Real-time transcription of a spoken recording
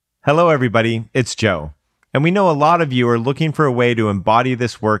Hello, everybody. It's Joe. And we know a lot of you are looking for a way to embody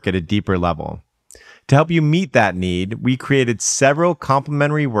this work at a deeper level. To help you meet that need, we created several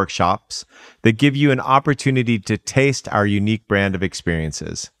complimentary workshops that give you an opportunity to taste our unique brand of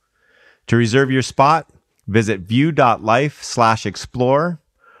experiences. To reserve your spot, visit view.life/explore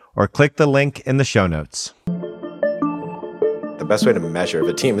or click the link in the show notes. The best way to measure if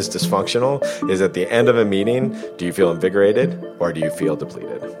a team is dysfunctional is at the end of a meeting, do you feel invigorated or do you feel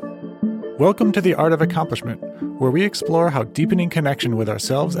depleted? Welcome to The Art of Accomplishment, where we explore how deepening connection with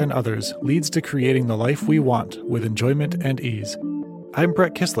ourselves and others leads to creating the life we want with enjoyment and ease. I'm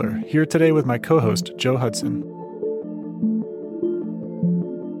Brett Kistler, here today with my co-host, Joe Hudson.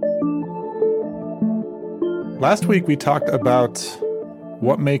 Last week, we talked about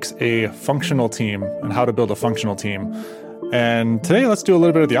what makes a functional team and how to build a functional team. And today, let's do a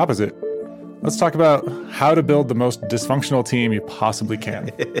little bit of the opposite. Let's talk about how to build the most dysfunctional team you possibly can.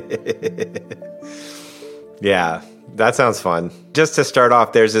 Yeah, that sounds fun. Just to start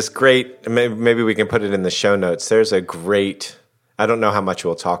off, there's this great, maybe we can put it in the show notes. There's a great, I don't know how much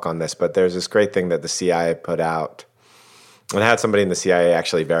we'll talk on this, but there's this great thing that the CIA put out. And I had somebody in the CIA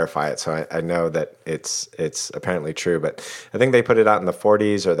actually verify it, so I know that it's apparently true. But I think they put it out in the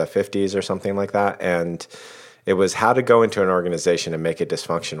 40s or the 50s or something like that. And it was how to go into an organization and make it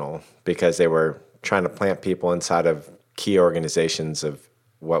dysfunctional, because they were trying to plant people inside of key organizations of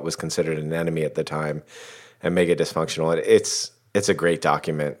what was considered an enemy at the time and make it dysfunctional. And it's a great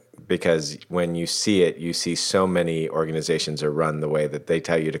document, because when you see it, you see so many organizations are run the way that they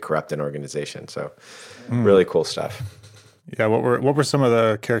tell you to corrupt an organization. So really cool stuff. Yeah, what were some of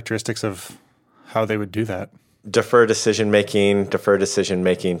the characteristics of how they would do that? Defer decision making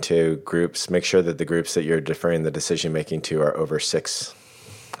to groups. Make sure that the groups that you're deferring the decision making to are over 6.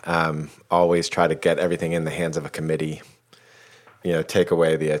 Always try to get everything in the hands of a committee. Take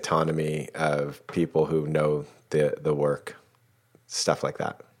away the autonomy of people who know the work. Stuff like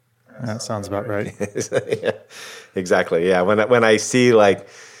that. That sounds about right. Yeah, exactly. Yeah. When I see oftentimes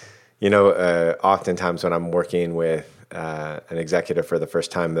when I'm working with an executive for the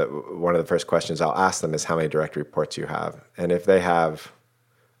first time, that one of the first questions I'll ask them is how many direct reports you have. And if they have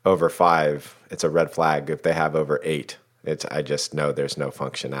over 5, it's a red flag. If they have over 8, I just know there's no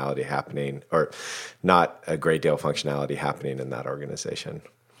functionality happening, or not a great deal of functionality happening in that organization.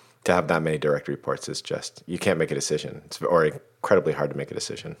 To have that many direct reports is just, you can't make a decision. Or incredibly hard to make a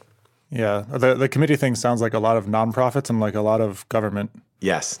decision. Yeah, the committee thing sounds like a lot of nonprofits and like a lot of government.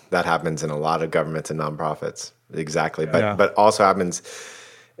 Yes, that happens in a lot of governments and nonprofits. Exactly. But also happens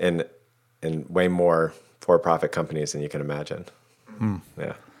in way more for-profit companies than you can imagine.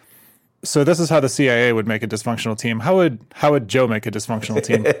 Yeah. So this is how the CIA would make a dysfunctional team. How would Joe make a dysfunctional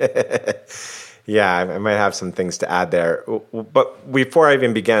team? Yeah, I might have some things to add there. But before I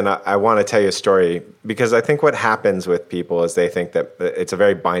even begin, I want to tell you a story, because I think what happens with people is they think that it's a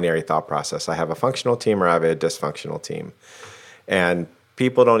very binary thought process. I have a functional team or I have a dysfunctional team. And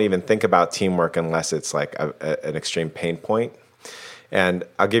people don't even think about teamwork unless it's like an extreme pain point. And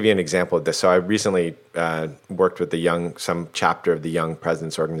I'll give you an example of this. So I recently worked with some chapter of the Young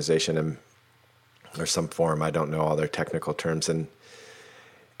Presidents Organization, or some forum. I don't know all their technical terms. And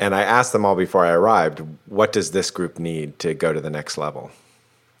I asked them all before I arrived, what does this group need to go to the next level?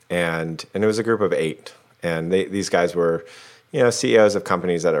 And it was a group of 8. And these guys were, CEOs of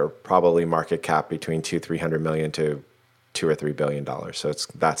companies that are probably market cap between $200-300 million to $2 or $3 billion. So it's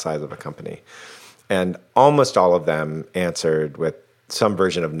that size of a company. And almost all of them answered with some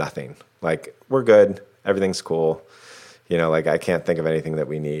version of nothing. Like, we're good, everything's cool. I can't think of anything that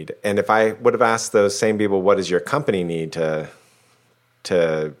we need. And if I would have asked those same people, what does your company need to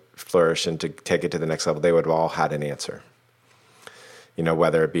flourish and to take it to the next level, they would have all had an answer.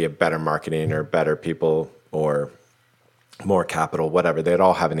 Whether it be a better marketing or better people or more capital, whatever, they'd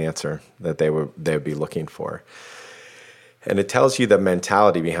all have an answer that they would be looking for. And it tells you the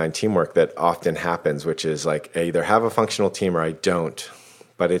mentality behind teamwork that often happens, which is like, I either have a functional team or I don't.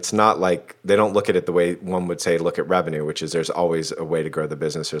 But it's not like, they don't look at it the way one would say look at revenue, which is there's always a way to grow the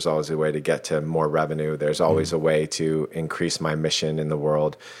business. There's always a way to get to more revenue. There's always a way to increase my mission in the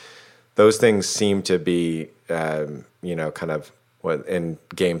world. Those things seem to be, kind of what in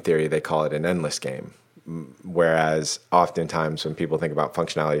game theory, they call it an endless game. Whereas oftentimes when people think about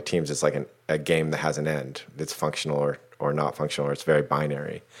functionality of teams, it's like a game that has an end. It's functional or not functional, or it's very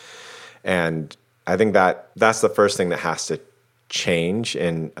binary. And I think that's the first thing that has to change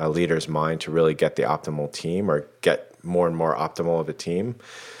in a leader's mind to really get the optimal team, or get more and more optimal of a team,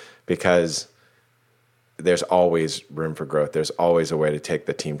 because there's always room for growth. There's always a way to take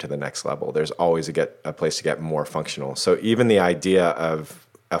the team to the next level. There's always a place to get more functional. So even the idea of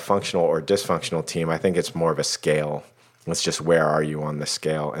a functional or dysfunctional team, I think it's more of a scale. It's just where are you on the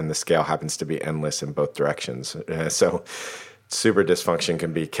scale? And the scale happens to be endless in both directions. So super dysfunction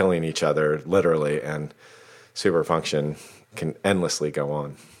can be killing each other literally, and super function can endlessly go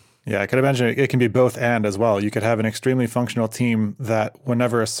on. Yeah, I could imagine it can be both and as well. You could have an extremely functional team that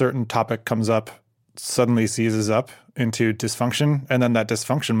whenever a certain topic comes up, suddenly seizes up into dysfunction, and then that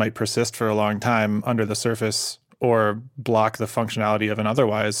dysfunction might persist for a long time under the surface or block the functionality of an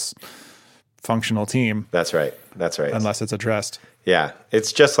otherwise functional team. That's right. Unless it's addressed. Yeah.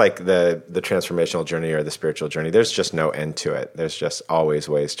 It's just like the transformational journey or the spiritual journey. There's just no end to it. There's just always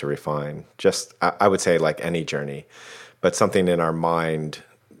ways to refine. Just, I would say like any journey, but something in our mind,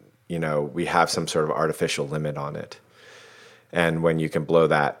 we have some sort of artificial limit on it. And when you can blow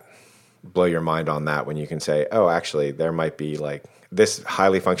your mind on that, when you can say, oh, actually, there might be like this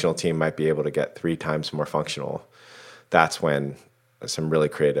highly functional team might be able to get 3 times more functional. That's when some really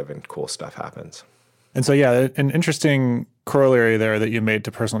creative and cool stuff happens. And so, yeah, an interesting corollary there that you made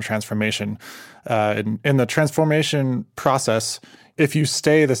to personal transformation. In the transformation process, if you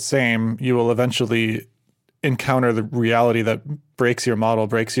stay the same, you will eventually encounter the reality that breaks your model,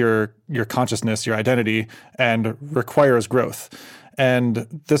 breaks your consciousness, your identity, and requires growth.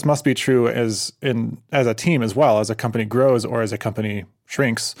 And this must be true as a team as well, as a company grows or as a company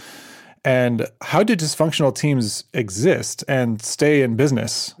shrinks. And how do dysfunctional teams exist and stay in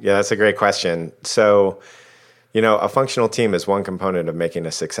business? Yeah, that's a great question. So, a functional team is one component of making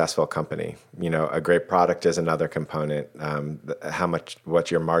a successful company. A great product is another component. What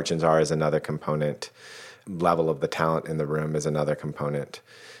your margins are is another component. Level of the talent in the room is another component.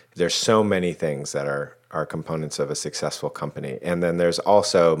 There's so many things that are components of a successful company. And then there's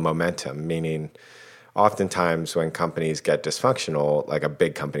also momentum, meaning oftentimes when companies get dysfunctional, like a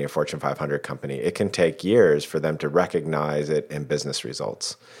big company, a Fortune 500 company, it can take years for them to recognize it in business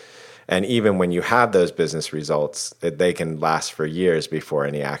results. And even when you have those business results, they can last for years before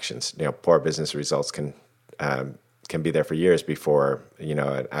any actions. Poor business results can be there for years before, an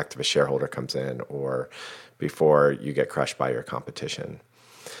activist shareholder comes in or before you get crushed by your competition.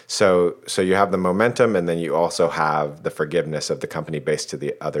 So you have the momentum, and then you also have the forgiveness of the company based to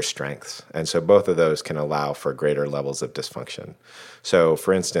the other strengths. And so both of those can allow for greater levels of dysfunction. So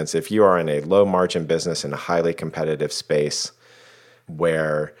for instance, if you are in a low margin business in a highly competitive space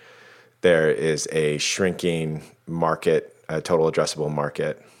where there is a shrinking market, a total addressable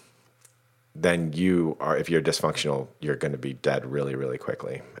market, then if you're dysfunctional, you're going to be dead really, really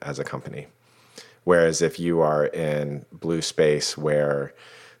quickly as a company. Whereas if you are in blue space where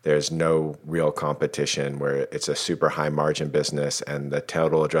there's no real competition, where it's a super high margin business and the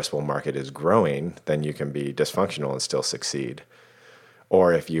total addressable market is growing, then you can be dysfunctional and still succeed.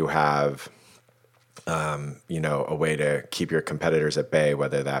 Or if you have, a way to keep your competitors at bay,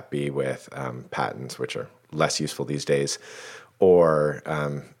 whether that be with patents, which are less useful these days, or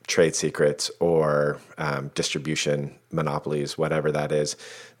trade secrets, or distribution monopolies, whatever that is,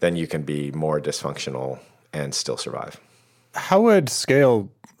 then you can be more dysfunctional and still survive. How would scale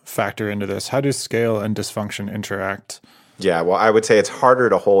factor into this? How do scale and dysfunction interact? Yeah, well, I would say it's harder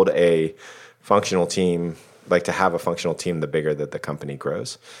to hold a functional team, like to have a functional team the bigger that the company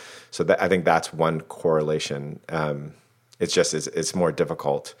grows. So I think that's one correlation. It's more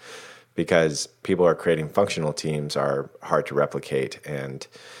difficult because people are creating functional teams are hard to replicate, and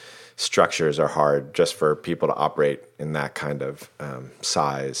structures are hard just for people to operate in that kind of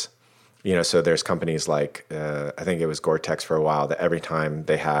size. So there's companies like, I think it was Gore-Tex for a while, that every time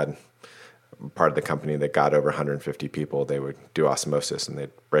they had part of the company that got over 150 people, they would do osmosis and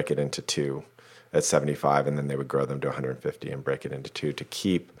they'd break it into 2 at 75, and then they would grow them to 150 and break it into 2 to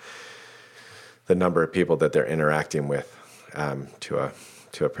keep the number of people that they're interacting with to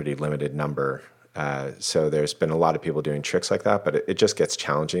a pretty limited number. So there's been a lot of people doing tricks like that, but it just gets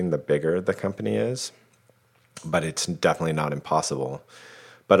challenging the bigger the company is. But it's definitely not impossible.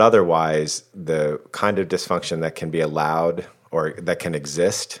 But otherwise, the kind of dysfunction that can be allowed or that can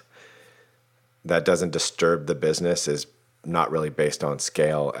exist that doesn't disturb the business is not really based on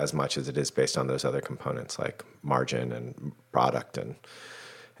scale as much as it is based on those other components like margin and product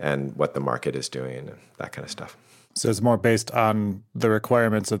and what the market is doing and that kind of stuff. So it's more based on the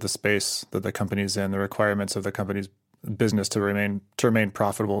requirements of the space that the company's in, the requirements of the company's business to remain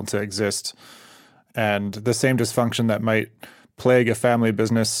profitable and to exist. And the same dysfunction that might plague a family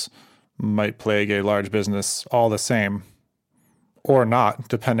business might plague a large business, all the same, or not,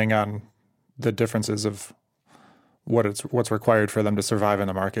 depending on the differences of what's required for them to survive in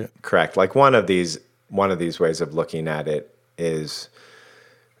the market. Correct. Like one of these ways of looking at it is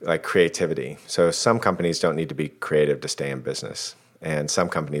like creativity. So some companies don't need to be creative to stay in business. And some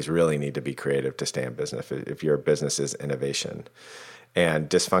companies really need to be creative to stay in business if your business is innovation. And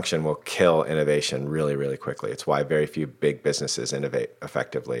dysfunction will kill innovation really, really quickly. It's why very few big businesses innovate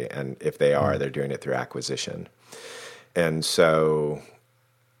effectively. And if they are, they're doing it through acquisition. And so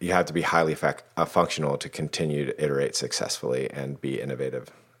you have to be highly functional to continue to iterate successfully and be innovative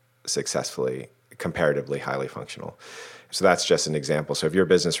successfully, comparatively highly functional. So that's just an example. So if your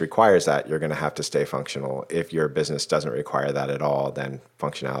business requires that, you're going to have to stay functional. If your business doesn't require that at all, then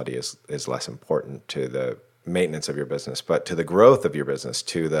functionality is less important to the maintenance of your business, but to the growth of your business,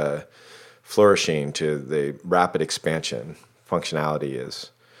 to the flourishing, to the rapid expansion, functionality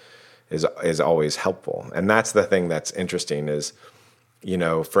is always helpful. And that's the thing that's interesting is,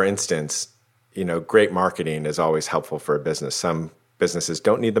 for instance, great marketing is always helpful for a business. Some businesses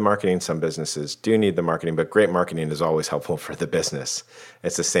don't need the marketing, some businesses do need the marketing, but great marketing is always helpful for the business.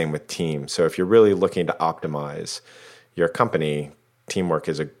 It's the same with team. So if you're really looking to optimize your company, teamwork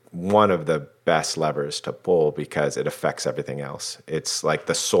is one of the best levers to pull because it affects everything else. It's like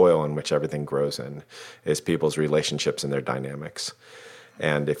the soil in which everything grows in is people's relationships and their dynamics.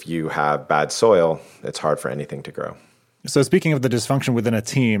 And if you have bad soil, it's hard for anything to grow. So speaking of the dysfunction within a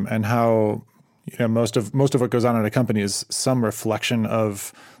team and how most of what goes on in a company is some reflection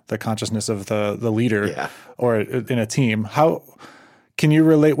of the consciousness of the leader or in a team. How can you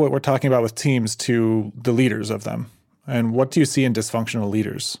relate what we're talking about with teams to the leaders of them? And what do you see in dysfunctional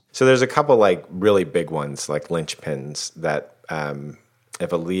leaders? So there's a couple like really big ones, like linchpins that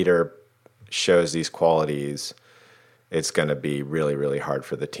if a leader shows these qualities, it's going to be really, really hard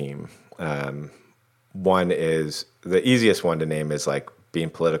for the team. One is, the easiest one to name is like being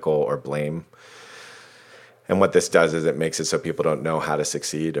political or blame. And what this does is it makes it so people don't know how to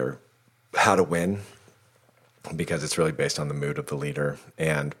succeed or how to win, because it's really based on the mood of the leader.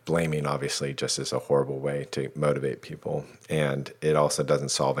 And blaming obviously just is a horrible way to motivate people. And it also doesn't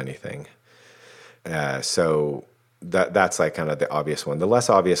solve anything. So that's like kind of the obvious one. The less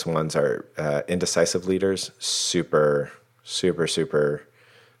obvious ones are indecisive leaders, super, super, super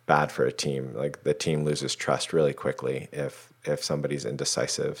bad for a team. Like the team loses trust really quickly if somebody's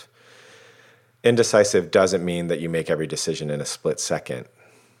indecisive. Indecisive doesn't mean that you make every decision in a split second.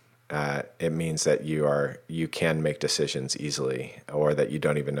 It means that you can make decisions easily, or that you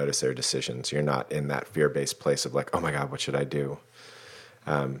don't even notice their decisions. You're not in that fear-based place of like, oh my God, what should I do?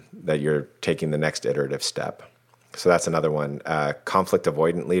 That you're taking the next iterative step. So that's another one. Conflict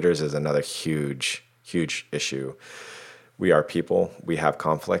avoidant leaders is another huge, huge issue. We are people. We have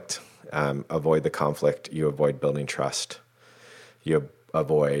conflict. Avoid the conflict. You avoid building trust. You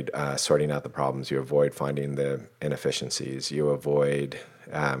avoid sorting out the problems. You avoid finding the inefficiencies. You avoid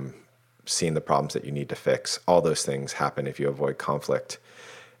seeing the problems that you need to fix. All those things happen if you avoid conflict.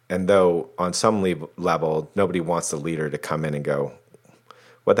 And though on some level, nobody wants the leader to come in and go,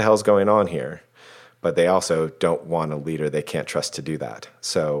 what the hell's going on here? But they also don't want a leader they can't trust to do that.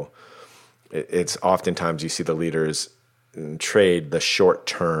 So it's oftentimes you see the leaders trade the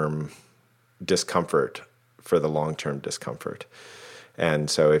short-term discomfort for the long-term discomfort. And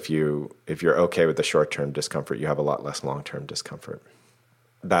so if you're okay with the short-term discomfort, you have a lot less long-term discomfort.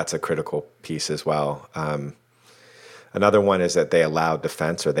 That's a critical piece as well. Another one is that they allow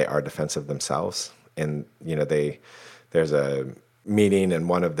defense, or they are defensive themselves. And there's a meeting and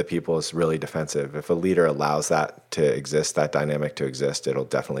one of the people is really defensive. If a leader allows that to exist, that dynamic to exist, it'll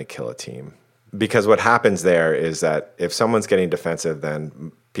definitely kill a team. Because what happens there is that if someone's getting defensive,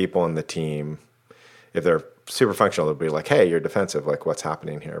 then people in the team, if they're super functional, they'll be like, hey, you're defensive, like what's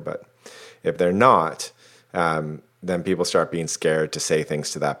happening here? But if they're not, then people start being scared to say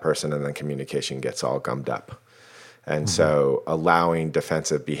things to that person, and then communication gets all gummed up. And so allowing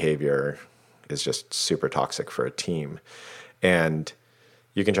defensive behavior is just super toxic for a team. And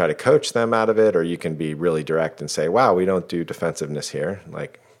you can try to coach them out of it, or you can be really direct and say, wow, we don't do defensiveness here.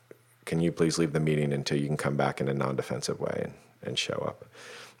 Like, can you please leave the meeting until you can come back in a non-defensive way and show up?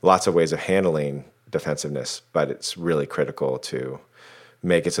 Lots of ways of handling defensiveness, but it's really critical to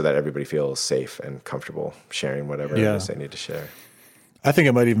make it so that everybody feels safe and comfortable sharing whatever it is they need to share. I think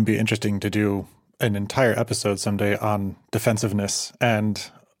it might even be interesting to do an entire episode someday on defensiveness and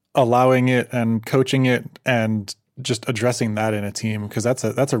allowing it and coaching it and just addressing that in a team, because that's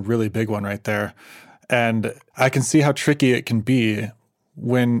a really big one right there. And I can see how tricky it can be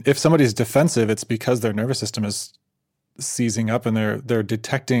if somebody's defensive, it's because their nervous system is seizing up and they're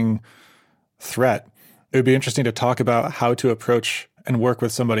detecting threat. It would be interesting to talk about how to approach and work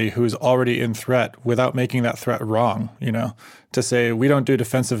with somebody who's already in threat without making that threat wrong. To say we don't do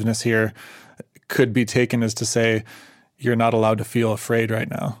defensiveness here could be taken as to say you're not allowed to feel afraid right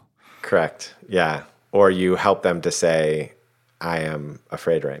now. Correct. Yeah. Or you help them to say, I am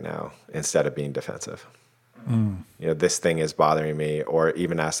afraid right now, instead of being defensive. This thing is bothering me, or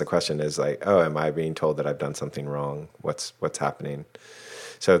even ask the question is like, oh, am I being told that I've done something wrong? What's happening?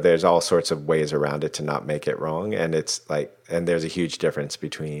 So there's all sorts of ways around it to not make it wrong. And it's like, and there's a huge difference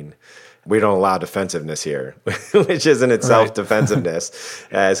between, we don't allow defensiveness here, which is in itself right. Defensiveness,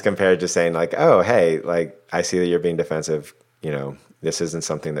 as compared to saying like, oh, hey, like, I see that you're being defensive. This isn't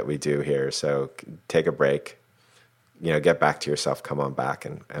something that we do here. So take a break, get back to yourself, come on back,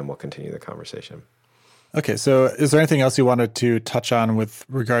 and we'll continue the conversation. Okay, so is there anything else you wanted to touch on with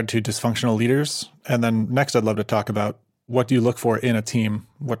regard to dysfunctional leaders? And then next, I'd love to talk about what do you look for in a team,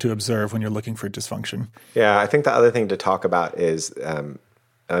 what to observe when you're looking for dysfunction. Yeah, I think the other thing to talk about is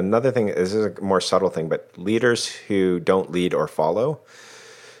another thing. This is a more subtle thing, but leaders who don't lead or follow,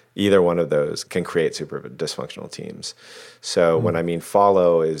 either one of those can create super dysfunctional teams. So when I mean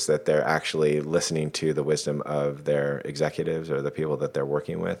follow is that they're actually listening to the wisdom of their executives or the people that they're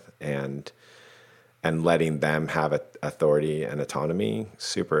working with, and letting them have authority and autonomy,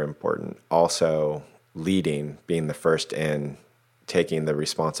 super important. Also, leading, being the first in, taking the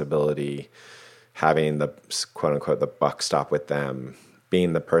responsibility, having the quote unquote the buck stop with them,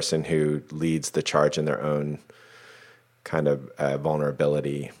 being the person who leads the charge in their own kind of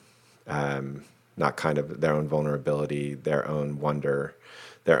vulnerability, not kind of their own vulnerability, their own wonder,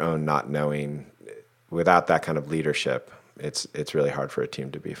 their own not knowing. Without that kind of leadership, it's really hard for a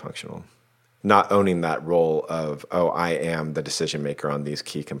team to be functional. Not owning that role of, oh, I am the decision maker on these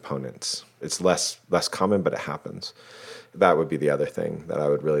key components. It's less common, but it happens. That would be the other thing that I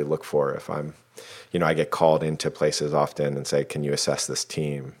would really look for if I'm, I get called into places often and say, can you assess this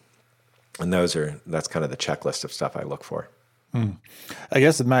team? And that's kind of the checklist of stuff I look for. I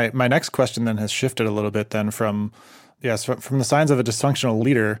guess my next question then has shifted a little bit then from the signs of a dysfunctional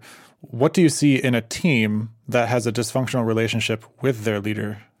leader. What do you see in a team that has a dysfunctional relationship with their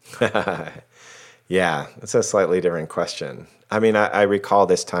leader? Yeah, it's a slightly different question. I mean, I recall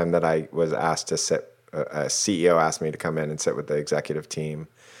this time that I was asked to sit, a CEO asked me to come in and sit with the executive team.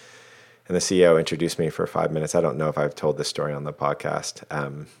 And the CEO introduced me for 5 minutes. I don't know if I've told this story on the podcast.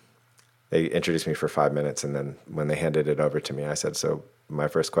 They introduced me for 5 minutes. And then when they handed it over to me, I said, so my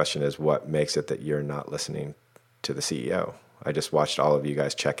first question is, what makes it that you're not listening to the CEO? I just watched all of you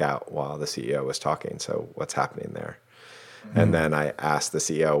guys check out while the CEO was talking. So what's happening there? And then I asked the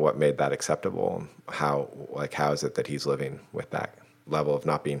CEO what made that acceptable. How is it that he's living with that level of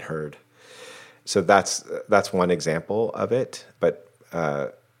not being heard? So that's one example of it. But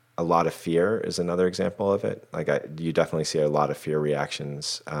a lot of fear is another example of it. You definitely see a lot of fear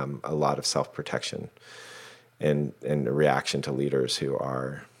reactions, a lot of self-protection in reaction to leaders who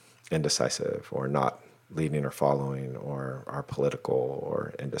are indecisive or not leading or following or are political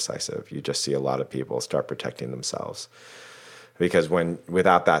or indecisive. You just see a lot of people start protecting themselves. Because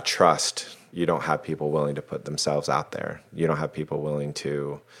without that trust, you don't have people willing to put themselves out there. You don't have people willing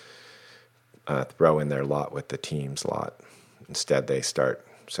to throw in their lot with the team's lot. Instead, they start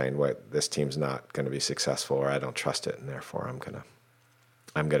saying, "What, this team's not going to be successful, or I don't trust it, and therefore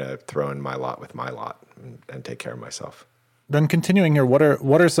I'm gonna throw in my lot with my lot and take care of myself." Then continuing here, what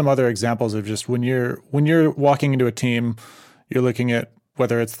are some other examples of just when you're walking into a team, you're looking at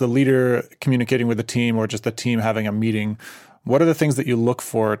whether it's the leader communicating with the team or just the team having a meeting. What are the things that you look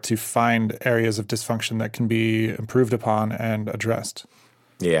for to find areas of dysfunction that can be improved upon and addressed?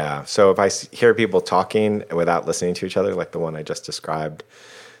 Yeah. So if I hear people talking without listening to each other, like the one I just described,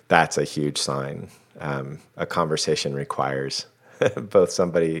 that's a huge sign. A conversation requires both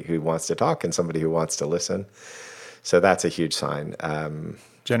somebody who wants to talk and somebody who wants to listen. So that's a huge sign.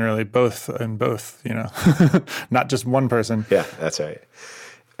 Generally both, not just one person. Yeah, that's right.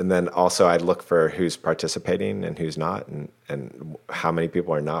 And then also I'd look for who's participating and who's not, and how many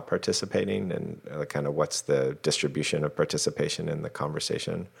people are not participating, and kind of what's the distribution of participation in the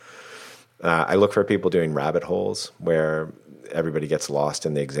conversation. I look for people doing rabbit holes where everybody gets lost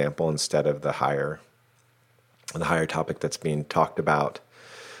in the example instead of the higher topic that's being talked about.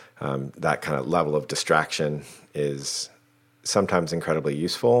 That kind of level of distraction is sometimes incredibly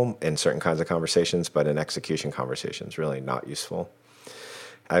useful in certain kinds of conversations, but in execution conversations, really not useful.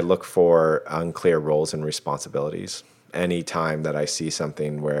 I look for unclear roles and responsibilities. Any time that I see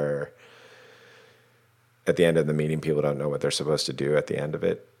something where at the end of the meeting, people don't know what they're supposed to do at the end of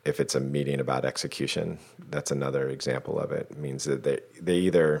it, if it's a meeting about execution, that's another example of it. It means that they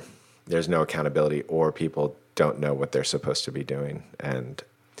either, there's no accountability, or people don't know what they're supposed to be doing. And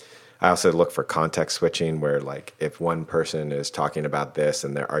I also look for context switching, where like if one person is talking about this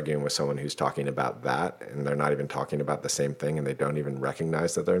and they're arguing with someone who's talking about that, and they're not even talking about the same thing, and they don't even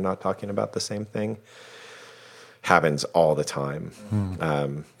recognize that they're not talking about the same thing, happens all the time.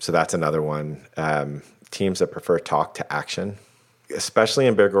 So that's another one. Teams that prefer talk to action, especially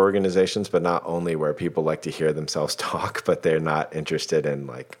in bigger organizations, but not only, where people like to hear themselves talk, but they're not interested in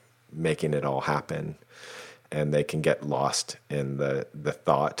like making it all happen. And they can get lost in the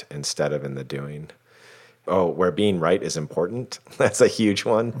thought instead of in the doing. Oh, where being right is important. That's a huge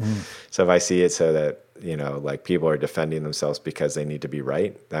one. So if I see it so that, like people are defending themselves because they need to be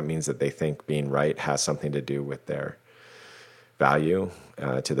right, that means that they think being right has something to do with their value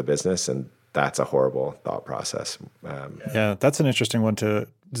to the business. And that's a horrible thought process. Yeah, that's an interesting one to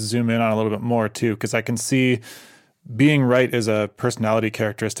zoom in on a little bit more too, because I can see being right is a personality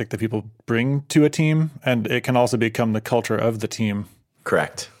characteristic that people bring to a team, and it can also become the culture of the team.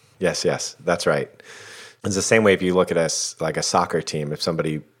 Correct. Yes, that's right. It's the same way if you look at us like a soccer team. If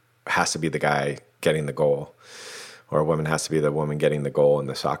somebody has to be the guy getting the goal, or a woman has to be the woman getting the goal in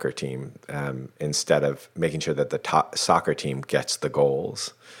the soccer team, instead of making sure that the top soccer team gets the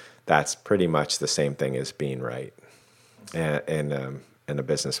goals, that's pretty much the same thing as being right in a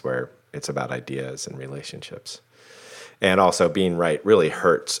business where it's about ideas and relationships. And also being right really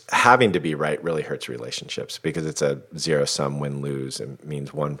hurts. Having to be right really hurts relationships because it's a zero-sum win-lose. It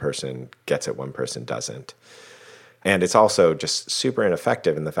means one person gets it, one person doesn't. And it's also just super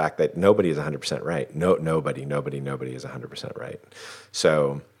ineffective in the fact that nobody is 100% right. Nobody is 100% right.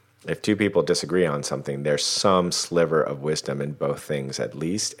 So if two people disagree on something, there's some sliver of wisdom in both things at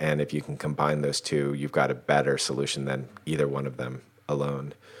least. And if you can combine those two, you've got a better solution than either one of them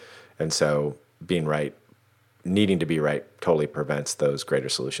alone. And so being right, needing to be right, totally prevents those greater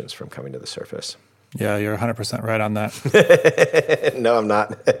solutions from coming to the surface. Yeah, you're 100% right on that. No, I'm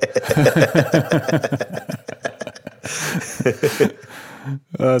not.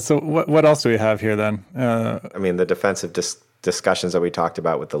 So what else do we have here then? I mean, the defensive discussions that we talked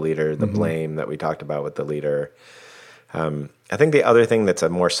about with the leader, the blame that we talked about with the leader. I think the other thing that's a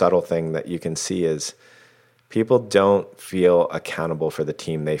more subtle thing that you can see is people don't feel accountable for the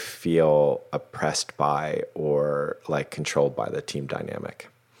team. They feel oppressed by or like controlled by the team dynamic.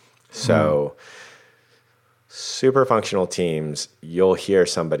 So super functional teams, you'll hear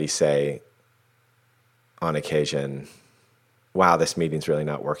somebody say on occasion, wow, this meeting's really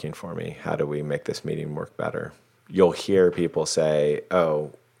not working for me. How do we make this meeting work better? You'll hear people say,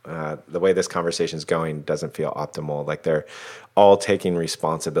 the way this conversation's going doesn't feel optimal. Like they're all taking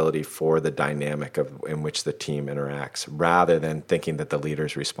responsibility for the dynamic in which the team interacts rather than thinking that the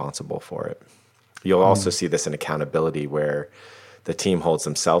leader's responsible for it. You'll also see this in accountability where the team holds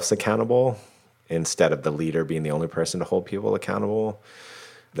themselves accountable instead of the leader being the only person to hold people accountable.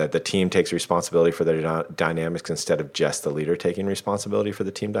 That the team takes responsibility for their dynamics instead of just the leader taking responsibility for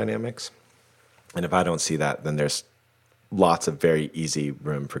the team dynamics. And if I don't see that, then there's lots of very easy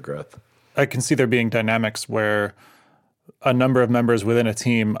room for growth. I can see there being dynamics where a number of members within a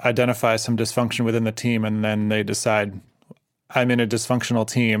team identify some dysfunction within the team, and then they decide, I'm in a dysfunctional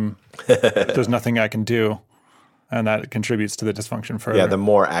team. There's nothing I can do. And that contributes to the dysfunction further. Yeah, the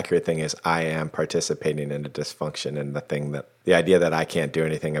more accurate thing is I am participating in a dysfunction, and the idea that I can't do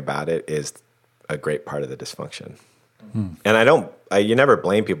anything about it is a great part of the dysfunction. And you never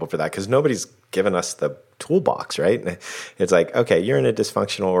blame people for that because nobody's given us the toolbox, right? It's like, okay, you're in a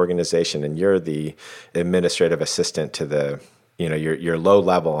dysfunctional organization and you're the administrative assistant to you're low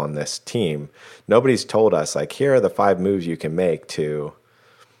level on this team. Nobody's told us like, here are the 5 moves you can make to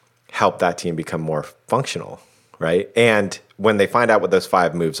help that team become more functional, right? And when they find out what those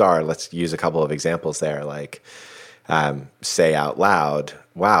 5 moves are, let's use a couple of examples there, like say out loud,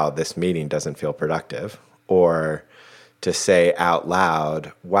 wow, this meeting doesn't feel productive, or to say out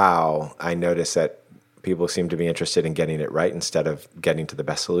loud, wow, I notice that people seem to be interested in getting it right instead of getting to the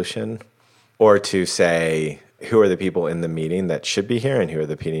best solution. Or to say, who are the people in the meeting that should be here and who are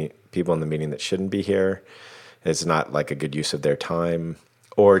the people in the meeting that shouldn't be here? It's not like a good use of their time.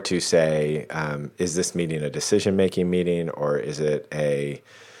 Or to say, is this meeting a decision-making meeting, or is it a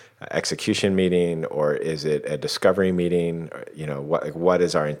execution meeting, or is it a discovery meeting? What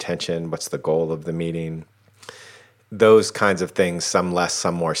is our intention? What's the goal of the meeting? Those kinds of things, some less,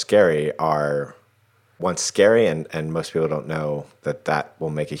 some more scary, are once scary, and most people don't know that will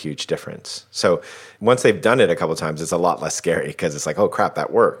make a huge difference. So once they've done it a couple of times, it's a lot less scary because it's like, oh crap,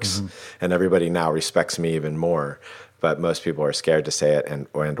 that works. And everybody now respects me even more. But most people are scared to say it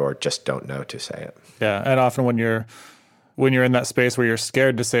or just don't know to say it. Yeah, and often when you're in that space where you're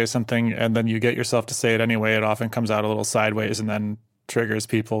scared to say something and then you get yourself to say it anyway, it often comes out a little sideways and then triggers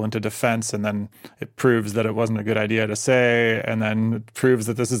people into defense, and then it proves that it wasn't a good idea to say, and then it proves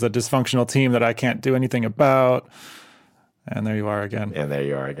that this is a dysfunctional team that I can't do anything about. And there you are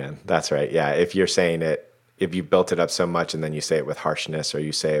again. That's right. Yeah, if you're saying it, if you built it up so much and then you say it with harshness or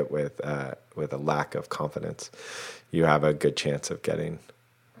you say it with a lack of confidence, you have a good chance of getting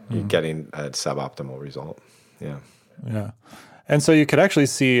a suboptimal result. Yeah. Yeah. And so you could actually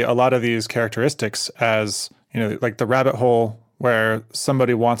see a lot of these characteristics as, like the rabbit hole where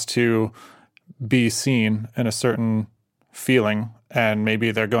somebody wants to be seen in a certain feeling, and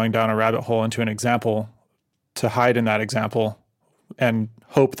maybe they're going down a rabbit hole into an example to hide in that example and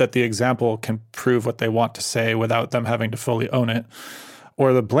hope that the example can prove what they want to say without them having to fully own it.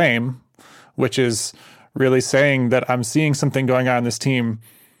 Or the blame, which is really saying that I'm seeing something going on in this team,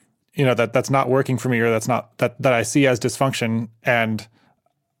 that's not working for me, or that I see as dysfunction, and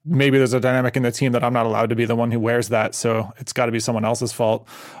maybe there's a dynamic in the team that I'm not allowed to be the one who wears that, so it's got to be someone else's fault.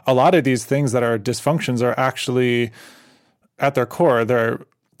 A lot of these things that are dysfunctions are actually, at their core, they're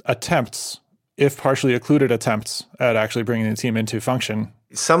attempts, if partially occluded attempts, at actually bringing the team into function.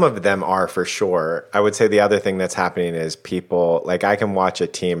 Some of them are, for sure. I would say the other thing that's happening is people, like, I can watch a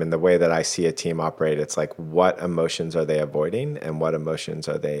team, and the way that I see a team operate, it's like, what emotions are they avoiding and what emotions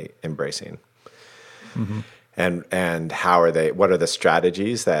are they embracing? Mm-hmm. And what are the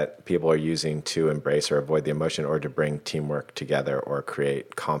strategies that people are using to embrace or avoid the emotion, or to bring teamwork together or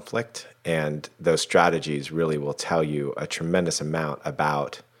create conflict? And those strategies really will tell you a tremendous amount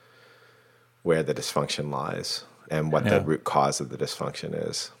about where the dysfunction lies and what the root cause of the dysfunction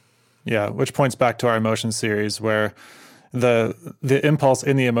is. Yeah, which points back to our emotion series, where the impulse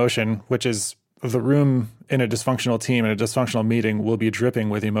in the emotion, which is the room in a dysfunctional team, in a dysfunctional meeting, will be dripping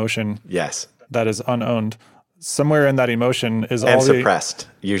with emotion. Yes. That is unowned. Somewhere in that emotion is suppressed,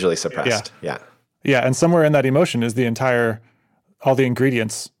 usually suppressed. Yeah. Yeah, and somewhere in that emotion is all the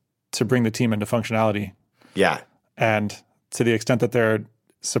ingredients to bring the team into functionality. Yeah. And to the extent that they're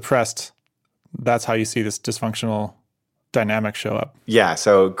suppressed, that's how you see this dysfunctional dynamic show up. Yeah.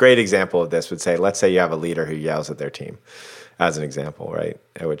 So a great example of this would say, let's say you have a leader who yells at their team, as an example, right?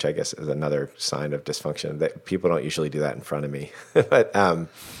 Which I guess is another sign of dysfunction. That people don't usually do that in front of me.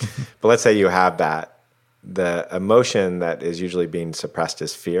 but let's say you have that. The emotion that is usually being suppressed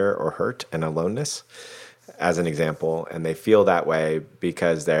is fear or hurt and aloneness, as an example. And they feel that way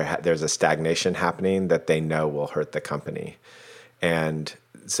because there's a stagnation happening that they know will hurt the company. And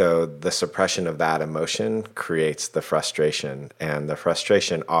so the suppression of that emotion creates the frustration, and the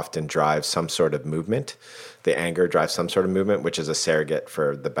frustration often drives some sort of movement. The anger drives some sort of movement, which is a surrogate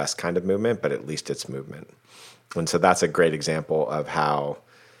for the best kind of movement, but at least it's movement. And so that's a great example of how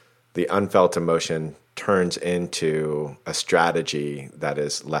the unfelt emotion turns into a strategy that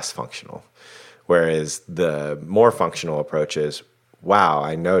is less functional. Whereas the more functional approach is, wow,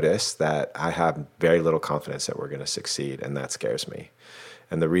 I notice that I have very little confidence that we're going to succeed, and that scares me.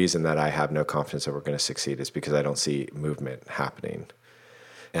 And the reason that I have no confidence that we're going to succeed is because I don't see movement happening.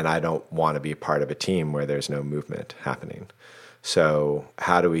 And I don't want to be part of a team where there's no movement happening. So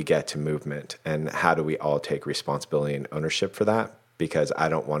how do we get to movement? And how do we all take responsibility and ownership for that? Because I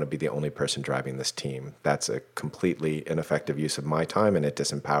don't want to be the only person driving this team. That's a completely ineffective use of my time, and it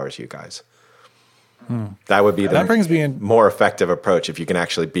disempowers you guys. That would be the more effective approach if you can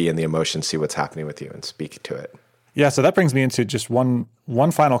actually be in the emotion, see what's happening with you, and speak to it. Yeah, so that brings me into just one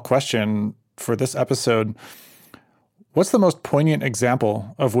final question for this episode. What's the most poignant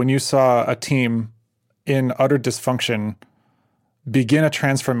example of when you saw a team in utter dysfunction begin a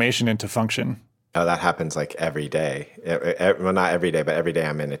transformation into function? Oh, that happens like every day. Well, not every day, but every day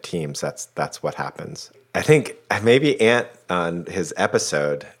I'm in a team. So that's what happens. I think maybe Ant on his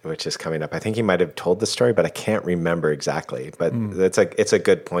episode, which is coming up, I think he might have told the story, but I can't remember exactly. But it's a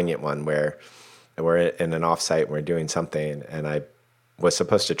good poignant one where we're in an offsite, we're doing something, and I was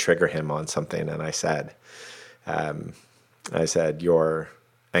supposed to trigger him on something, and I said, your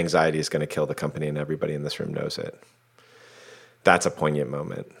anxiety is going to kill the company, and everybody in this room knows it. That's a poignant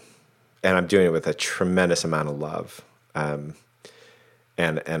moment. And I'm doing it with a tremendous amount of love, and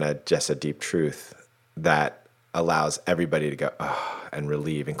just a deep truth that allows everybody to go, oh, and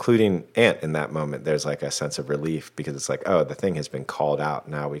relieve, including Ant in that moment. There's like a sense of relief because it's like, oh, the thing has been called out.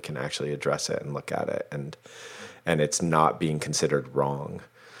 Now we can actually address it and look at it. And it's not being considered wrong.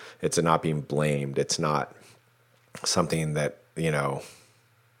 It's not being blamed. It's not something that,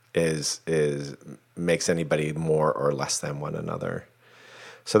 is makes anybody more or less than one another.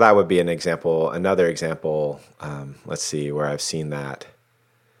 So that would be an example. Another example, let's see where I've seen that.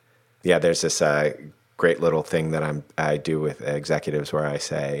 Yeah, there's this great little thing that I do with executives where I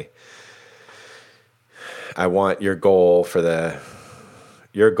say, I want your goal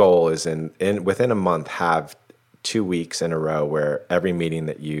is in within a month, have 2 weeks in a row where every meeting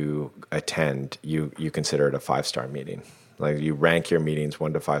that you attend, you consider it a 5-star meeting. Like you rank your meetings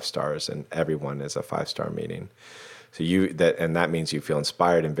 1 to 5 stars, and every one is a 5-star meeting. So that means you feel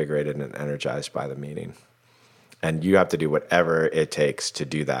inspired, invigorated, and energized by the meeting. And you have to do whatever it takes to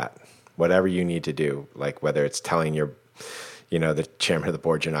do that. Whatever you need to do, like whether it's telling the chairman of the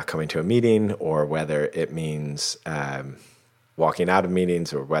board you're not coming to a meeting, or whether it means walking out of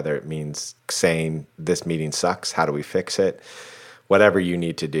meetings, or whether it means saying this meeting sucks, how do we fix it? Whatever you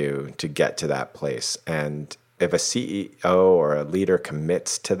need to do to get to that place. And if a CEO or a leader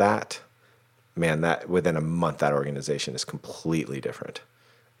commits to that, man, that within a month, that organization is completely different.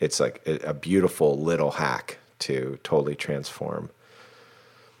 It's like a beautiful little hack to totally transform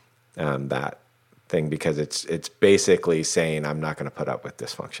that thing, because it's basically saying, I'm not going to put up with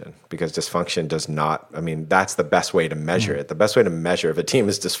dysfunction, because dysfunction does not, that's the best way to measure it. The best way to measure if a team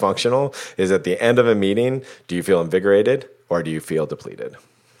is dysfunctional is at the end of a meeting, do you feel invigorated or do you feel depleted?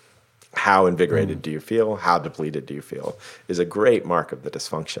 How invigorated do you feel? How depleted do you feel? Is a great mark of the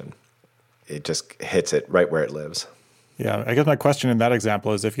dysfunction. It just hits it right where it lives. Yeah, I guess my question in that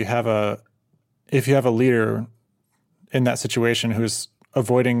example is if you have a leader in that situation who's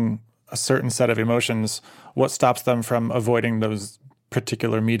avoiding a certain set of emotions, what stops them from avoiding those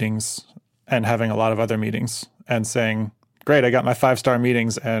particular meetings and having a lot of other meetings and saying, great, I got my 5-star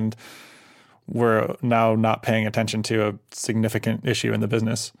meetings and we're now not paying attention to a significant issue in the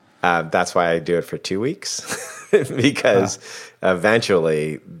business? That's why I do it for 2 weeks, because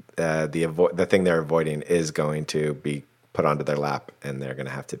eventually the thing they're avoiding is going to be put onto their lap and they're going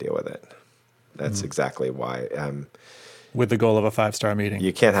to have to deal with it. That's exactly why. With the goal of a 5-star meeting.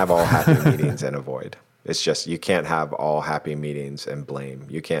 You can't have all happy meetings and avoid. It's just, you can't have all happy meetings and blame.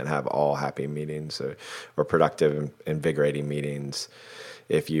 You can't have all happy meetings or productive, invigorating meetings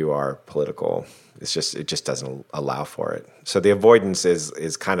if you are political. It just doesn't allow for it. So the avoidance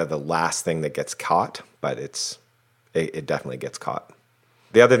is kind of the last thing that gets caught, but it definitely gets caught.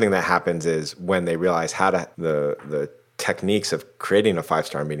 The other thing that happens is when they realize the techniques of creating a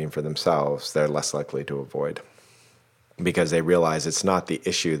 5-star meeting for themselves, they're less likely to avoid, because they realize it's not the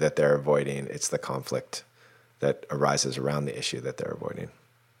issue that they're avoiding, it's the conflict that arises around the issue that they're avoiding.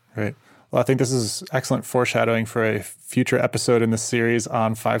 Right. Well, I think this is excellent foreshadowing for a future episode in this series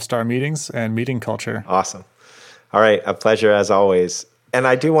on 5-star meetings and meeting culture. Awesome. All right. A pleasure as always. And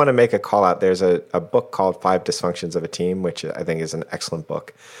I do want to make a call out. There's a book called 5 Dysfunctions of a Team, which I think is an excellent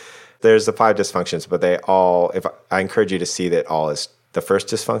book. There's the 5 dysfunctions, but I encourage you to see that all is the first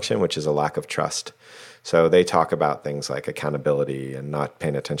dysfunction, which is a lack of trust. So they talk about things like accountability and not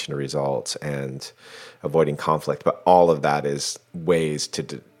paying attention to results and avoiding conflict. But all of that is ways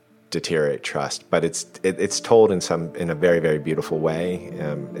to deteriorate trust. But it's told in a very, very beautiful way.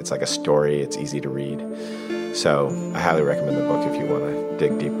 It's like a story. It's easy to read. So I highly recommend the book if you want to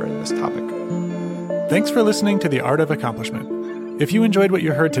dig deeper in this topic. Thanks for listening to The Art of Accomplishment. If you enjoyed what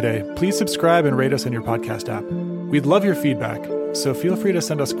you heard today, please subscribe and rate us in your podcast app. We'd love your feedback, so feel free to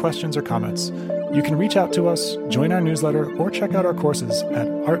send us questions or comments. You can reach out to us, join our newsletter, or check out our courses at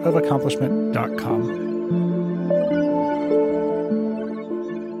artofaccomplishment.com.